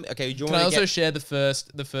 So let me. Okay. Do you Can want I to also get? share the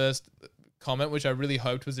first comment, which I really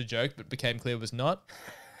hoped was a joke, but became clear was not?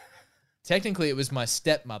 Technically, it was my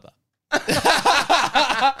stepmother.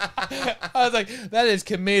 I was like, that is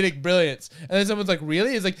comedic brilliance. And then someone's like,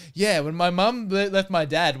 really? It's like, yeah, when my mum left my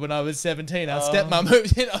dad when I was 17, our stepmom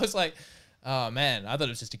moved in. I was like, oh man, I thought it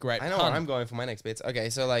was just a great I know pun. where I'm going for my next bits. Okay.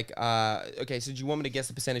 So like. Okay. So do you want me to guess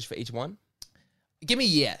the percentage for each one? Give me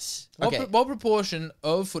yes. Okay. What proportion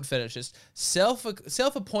of foot fetishists,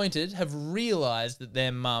 self-appointed, have realized that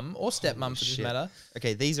their mum or stepmum, for this shit. matter,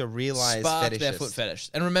 Okay. These are realized sparked fetishists. their foot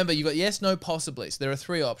fetish? And remember, you got yes, no, possibly. So there are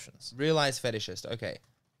 3 options. Realized fetishist. Okay.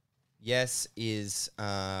 Yes is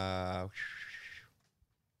 58%.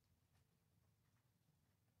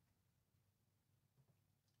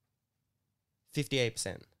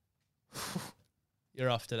 You're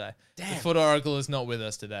off today. Damn. The foot oracle is not with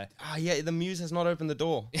us today. Ah, yeah. The muse has not opened the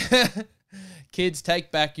door. Kids,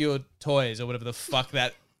 take back your toys or whatever the fuck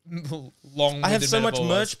that long. I have so much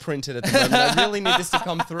merch printed at the moment. I really need this to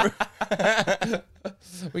come through.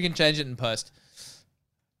 We can change it in post.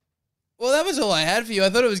 Well, that was all I had for you. I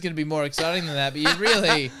thought it was going to be more exciting than that, but you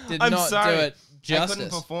really did I'm not sorry. do it justice. I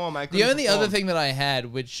couldn't perform. The only other thing that I had,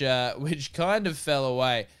 which kind of fell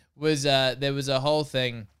away, was there was a whole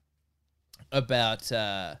thing about.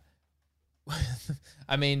 I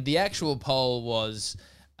mean, the actual poll was,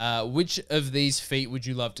 which of these feet would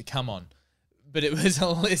you love to come on? But it was a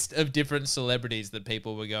list of different celebrities that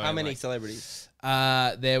people were going. How many like, celebrities?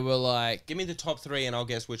 there were like. Give me the top 3 and I'll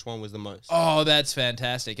guess which one was the most. Oh, that's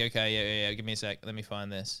fantastic. Okay, yeah. Give me a sec. Let me find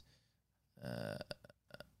this. The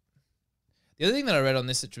other thing that I read on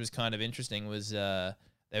this, which was kind of interesting, was they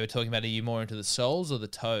were talking about, are you more into the soles or the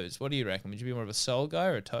toes? What do you reckon? Would you be more of a sole guy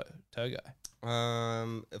or a toe guy?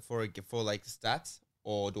 For like stats,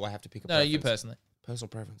 or do I have to pick a No, preference? you personally. Personal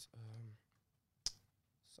preference.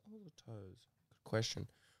 Soul or toes? Good question.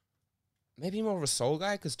 Maybe more of a soul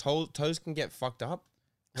guy, because toes can get fucked up.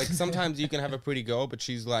 Like sometimes you can have a pretty girl, but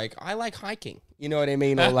she's like, I like hiking. You know what I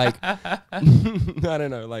mean? Or like, I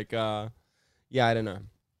don't know. Like, yeah, I don't know.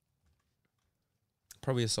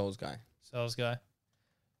 Probably a souls guy. Soles guy.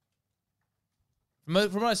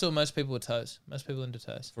 From what I saw, most people were toes. Most people into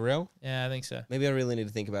toes. For real? Yeah, I think so. Maybe I really need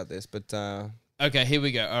to think about this, but Okay, here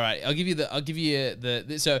we go. All right, I'll give you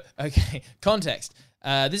so okay, context.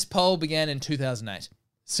 This poll began in 2008.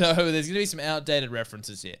 So there's going to be some outdated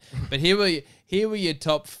references here. But here were your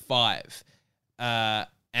top 5.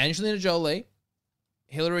 Angelina Jolie,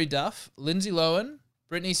 Hilary Duff, Lindsay Lohan,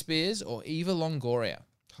 Britney Spears, or Eva Longoria.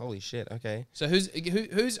 holy shit. Okay. So who's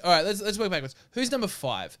all right, let's work backwards. Who's number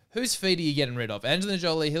 5? Whose feet are you getting rid of? Angelina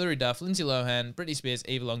Jolie, Hilary Duff, Lindsay Lohan, Britney Spears,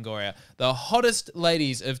 Eva Longoria. The hottest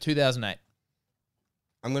ladies of 2008.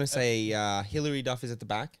 I'm going to say Hilary Duff is at the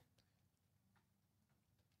back.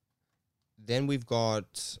 Then we've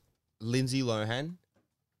got Lindsay Lohan.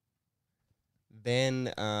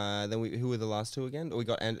 Then who were the last 2 again? We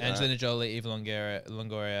got Angelina Jolie, Eva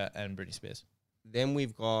Longoria, and Britney Spears. Then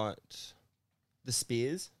we've got the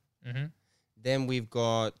Spears. Mm-hmm. Then we've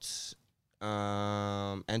got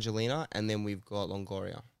Angelina, and then we've got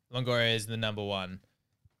Longoria. Longoria is the number 1.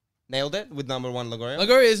 Nailed it with number 1 Longoria.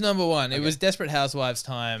 Longoria is number 1. It Okay. was Desperate Housewives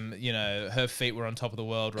time. You know, her feet were on top of the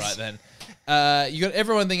world right then. You got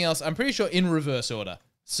everything else, I'm pretty sure, in reverse order.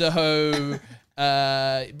 So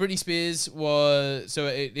Britney Spears was... So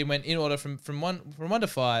it went in order from 1 to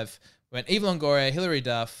 5. Went Eva Longoria, Hilary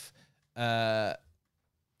Duff,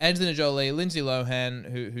 Angelina Jolie, Lindsay Lohan,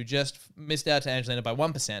 who just missed out to Angelina by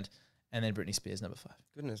 1%, and then Britney Spears, number 5.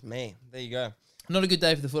 Goodness me. There you go. Not a good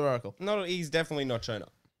day for the Foot Oracle. No, he's definitely not shown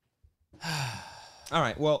up. All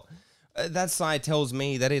right. Well, that side tells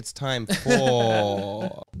me that it's time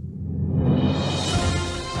for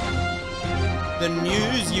the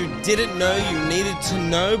news you didn't know you needed to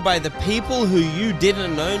know by the people who you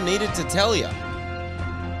didn't know needed to tell you.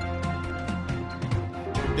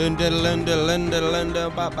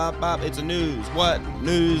 It's a news. What?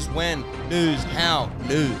 News. When? News. How?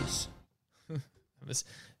 News. There's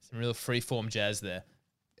some real freeform jazz there.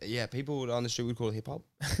 Yeah, people on the street would call it hip hop.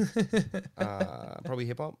 Probably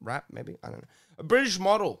hip hop, rap, maybe. I don't know. A British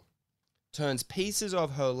model turns pieces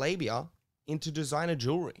of her labia into designer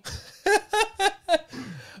jewelry.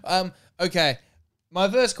 Okay. My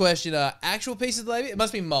first question are actual pieces of the labia? It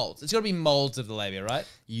must be molds. It's got to be molds of the labia, right?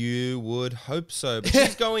 You would hope so. But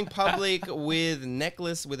she's going public with a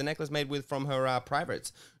necklace made from her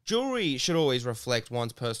privates. Jewelry should always reflect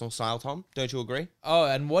one's personal style, Tom. Don't you agree? Oh,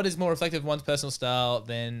 and what is more reflective of one's personal style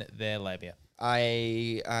than their labia?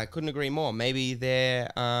 I couldn't agree more. Maybe they're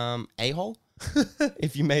a-hole.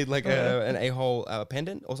 If you made like an a-hole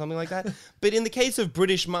pendant or something like that. But in the case of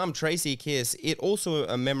British mum Tracy Kiss, it also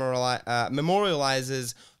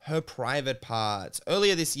memorializes her private parts.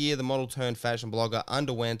 Earlier this year, the model turned fashion blogger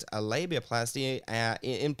underwent a labiaplasty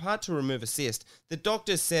in part to remove a cyst the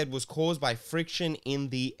doctors said was caused by friction in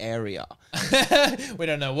the area. We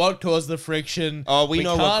don't know what caused the friction. Oh, we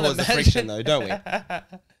know what caused the friction though, don't we?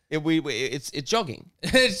 It's jogging.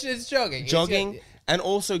 It's jogging. Jogging. And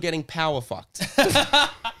also getting power fucked.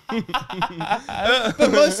 But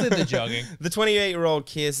mostly the jogging. The 28-year-old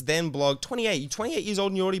Kiss then blogged, 28 years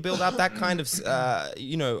old and you already built up that kind of,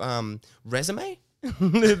 resume?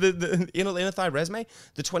 the inner thigh resume?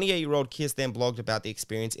 The 28-year-old Kiss then blogged about the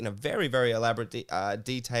experience in a very, very elaborate,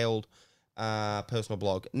 detailed personal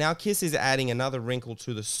blog. Now Kiss is adding another wrinkle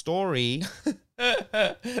to the story.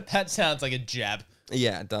 That sounds like a jab.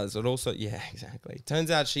 Yeah, it does. It also, yeah, exactly. Turns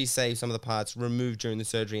out she saved some of the parts removed during the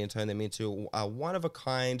surgery and turned them into a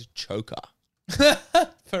one-of-a-kind choker. For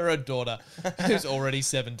her daughter, who's already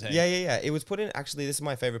 17. Yeah. It was put in, actually, this is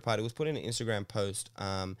my favorite part. It was put in an Instagram post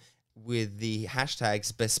with the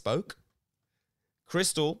hashtags bespoke,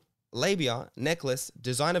 crystal, labia, necklace,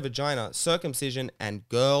 designer vagina, circumcision, and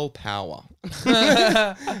girl power.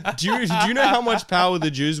 Do you know how much power the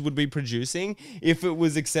Jews would be producing if it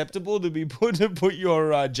was acceptable to put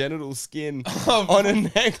your genital skin on a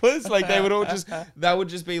necklace? Like they would all that would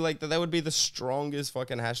just be like that would be the strongest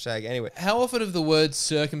fucking hashtag. Anyway, how often have the words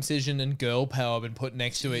circumcision and girl power been put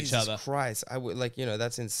next to each other? Christ, I would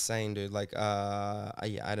that's insane, dude. Like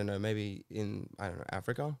I don't know, maybe in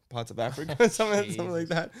Africa, parts of Africa, something like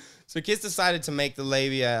that. So Kiss decided to make the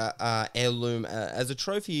labia heirloom as a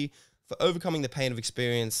trophy for overcoming the pain of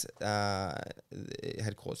experience it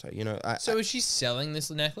had caused her. So is she selling this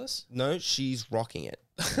necklace? No, she's rocking it.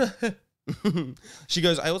 She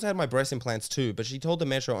goes, I also had my breast implants too, but she told the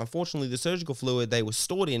Metro, unfortunately, the surgical fluid they were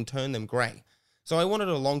stored in turned them grey. So I wanted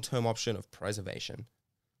a long-term option of preservation.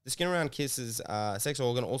 The skin around Kiss's sex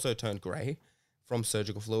organ also turned grey from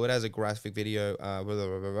surgical fluid as a graphic video.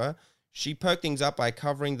 She perked things up by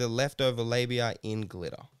covering the leftover labia in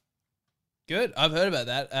glitter. Good. I've heard about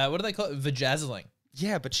that. What do they call it? Vajazzling.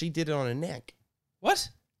 Yeah, but she did it on her neck. What?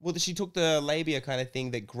 Well, she took the labia kind of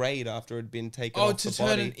thing that grayed after it had been taken off the body. Oh,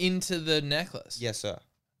 to turn it into the necklace? Yes, sir.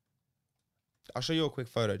 I'll show you a quick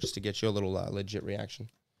photo just to get your little legit reaction.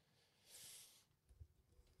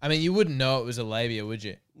 I mean, you wouldn't know it was a labia, would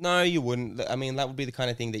you? No, you wouldn't. I mean, that would be the kind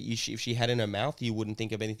of thing that if she had in her mouth, you wouldn't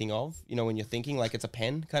think of anything of. When you're thinking like it's a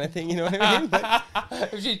pen kind of thing, you know what I mean?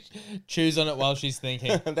 If she chews on it while she's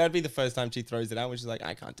thinking. That'd be the first time she throws it out when she's like,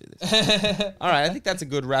 I can't do this. All right, I think that's a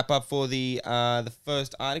good wrap up for the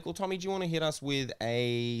first article. Tommy, do you want to hit us with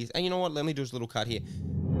and you know what? Let me do a little cut here.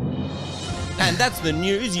 And that's the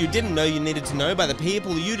news you didn't know you needed to know by the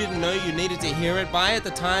people you didn't know you needed to hear it by at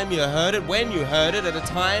the time you heard it, when you heard it, at a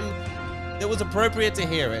time that was appropriate to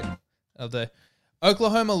hear it. The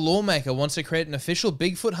Oklahoma lawmaker wants to create an official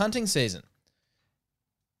Bigfoot hunting season.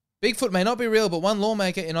 Bigfoot may not be real, but one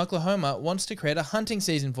lawmaker in Oklahoma wants to create a hunting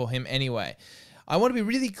season for him anyway. I want to be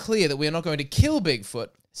really clear that we are not going to kill Bigfoot,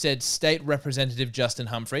 said State Representative Justin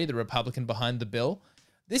Humphrey, the Republican behind the bill.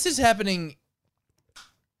 This is happening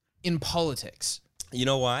in politics. You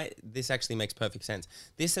know why? This actually makes perfect sense.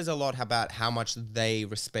 This says a lot about how much they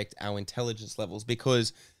respect our intelligence levels,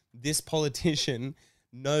 because this politician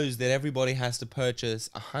knows that everybody has to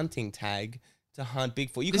purchase a hunting tag to hunt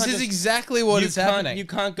Bigfoot. This is exactly what is happening. You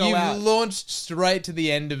can't go out. You launched straight to the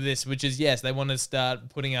end of this, which is, yes, they want to start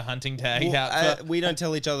putting a hunting tag out. We don't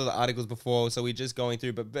tell each other the articles before, so we're just going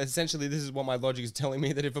through. But essentially, this is what my logic is telling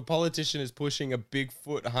me, that if a politician is pushing a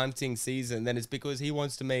Bigfoot hunting season, then it's because he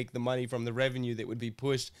wants to make the money from the revenue that would be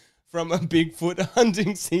pushed from a Bigfoot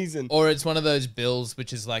hunting season. Or it's one of those bills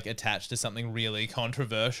which is like attached to something really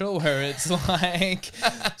controversial, where it's like,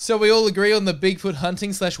 so we all agree on the Bigfoot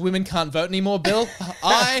hunting / women can't vote anymore bill?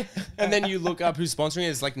 And then you look up who's sponsoring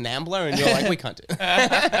it. It's like NAMBLA, and you're like, we can't do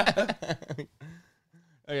it.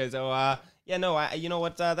 Okay, so you know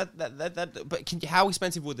what? But how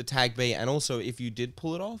expensive would the tag be? And also, if you did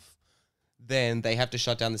pull it off, then they have to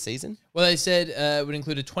shut down the season? Well, they said it would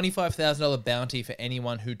include a $25,000 bounty for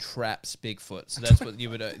anyone who traps Bigfoot. So that's what you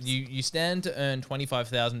would you stand to earn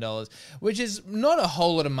 $25,000, which is not a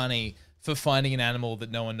whole lot of money for finding an animal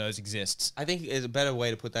that no one knows exists. I think a better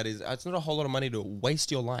way to put that is it's not a whole lot of money to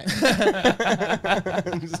waste your life.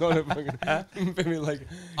 It's not a fucking, like,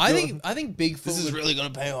 I think Bigfoot this is really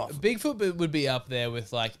gonna pay off. Bigfoot would be up there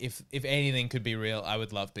with like if anything could be real, I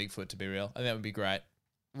would love Bigfoot to be real. I think that would be great.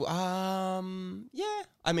 Yeah.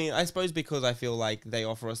 I mean, I suppose because I feel like he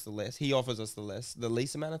offers us the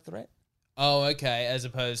least amount of threat Oh, okay. As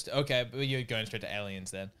opposed to, okay, but you're going straight to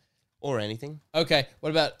aliens then. or anything. Okay, what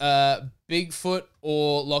about Bigfoot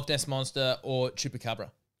or Loch Ness Monster or Chupacabra?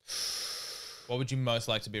 What would you most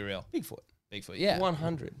like to be real? Bigfoot. Bigfoot, yeah.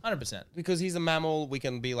 100%. 100%. Because he's a mammal, we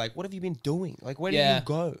can be like, what have you been doing? Like, where did you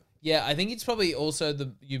go? Yeah, I think it's probably also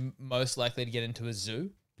you most likely to get into a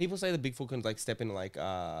zoo. People say that Bigfoot can like step into like,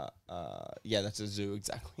 yeah, that's a zoo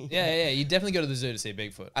exactly. Yeah, you definitely go to the zoo to see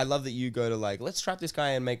Bigfoot. I love that you go to like, let's trap this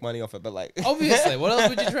guy and make money off it, but like, Obviously, what else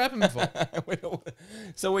would you trap him for?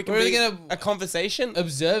 So we can We're be gonna a conversation.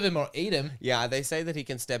 Observe him or eat him. Yeah, they say that he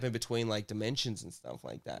can step in between like dimensions and stuff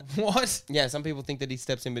like that. What? Yeah, some people think that he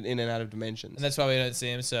steps in and out of dimensions. And that's why we don't see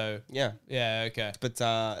him. So Yeah, okay. but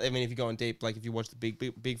I mean, if you go on deep, like if you watch the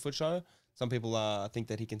Bigfoot show, some people think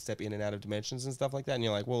that he can step in and out of dimensions and stuff like that, and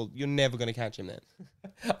you're like, well, you're never gonna catch him then.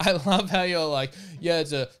 I love how you're like, yeah,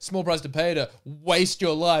 it's a small price to pay to waste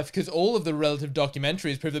your life because all of the relative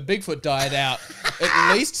documentaries prove that Bigfoot died out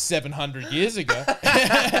at least 700 years ago.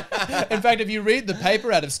 In fact, if you read the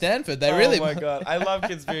paper out of Stanford, they really... Oh my god, I love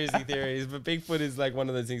conspiracy theories, but Bigfoot is like one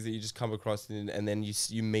of those things that you just come across and then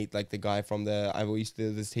you meet like the guy from I used to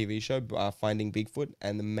do this TV show, Finding Bigfoot,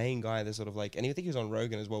 and the main guy, they're sort of like, and I think he was on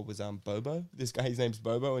Rogan as well, was Bobo. This guy, his name's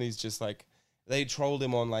Bobo, and he's just like, they trolled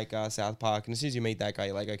him on like South Park, and as soon as you meet that guy,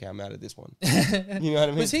 you're like, okay, I'm out of this one. You know what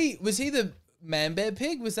I mean? Was he the Man Bear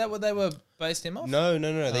Pig? Was that what they were based him off? No.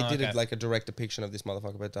 They did okay. like a direct depiction of this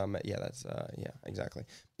motherfucker, but yeah, that's yeah, exactly.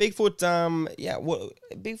 Bigfoot,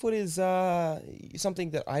 Bigfoot is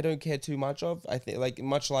something that I don't care too much of. I think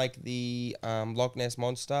much like the Loch Ness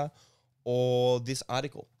Monster or this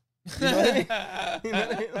article. You know what I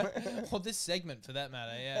mean? Or this segment, for that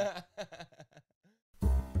matter, yeah.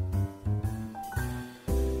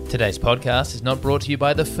 Today's podcast is not brought to you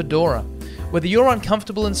by the Fedora. Whether you're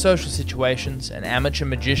uncomfortable in social situations, an amateur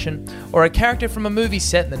magician, or a character from a movie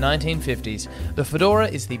set in the 1950s, the Fedora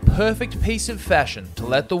is the perfect piece of fashion to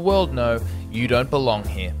let the world know you don't belong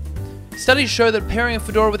here. Studies show that pairing a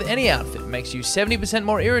fedora with any outfit makes you 70%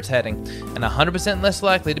 more irritating and 100% less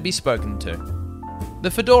likely to be spoken to.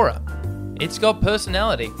 The Fedora. It's got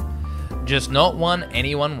personality, just not one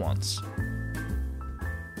anyone wants.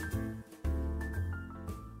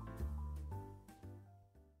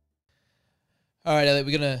 All right, Elliot,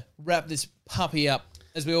 we're going to wrap this puppy up,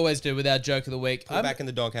 as we always do, with our joke of the week. Put it back in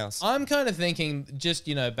the doghouse. I'm kind of thinking, just,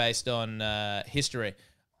 based on history,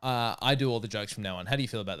 I do all the jokes from now on. How do you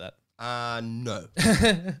feel about that? No.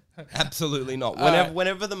 Absolutely not.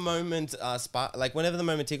 Whenever the moment whenever the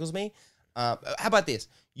moment tickles me, how about this?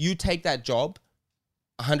 You take that job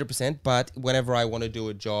 100%, but whenever I want to do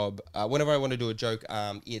a job, whenever I want to do a joke,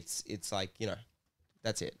 it's like,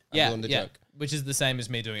 that's it. I'm doing the joke. Which is the same as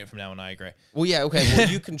me doing it from now on, I agree. Well, yeah, okay. Well,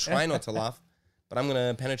 you can try not to laugh, but I'm going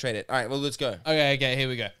to penetrate it. All right, well, let's go. Okay, here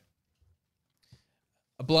we go.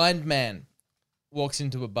 A blind man walks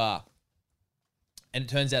into a bar, and it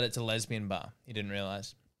turns out it's a lesbian bar. He didn't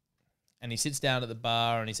realize. And he sits down at the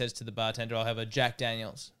bar, and he says to the bartender, I'll have a Jack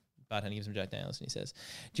Daniels. Bartender gives him Jack Daniels, and he says,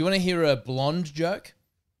 do you want to hear a blonde joke?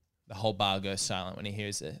 The whole bar goes silent when they hear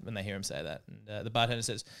him say that. And the bartender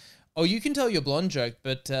says, oh, you can tell your blonde joke,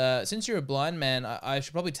 but since you're a blind man, I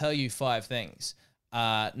should probably tell you 5 things.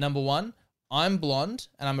 Number 1, I'm blonde,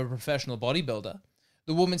 and I'm a professional bodybuilder.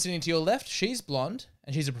 The woman sitting to your left, she's blonde,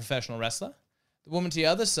 and she's a professional wrestler. The woman to the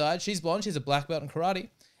other side, she's blonde, she's a black belt in karate.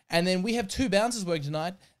 And then we have 2 bouncers working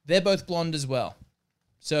tonight. They're both blonde as well.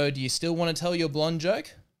 So do you still want to tell your blonde joke?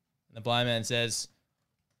 And the blind man says,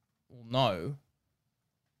 well, no.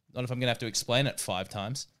 Not if I'm going to have to explain it 5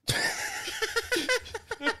 times.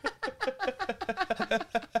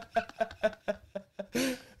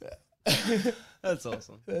 That's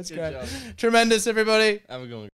awesome. That's great. Tremendous, everybody. Have a good one.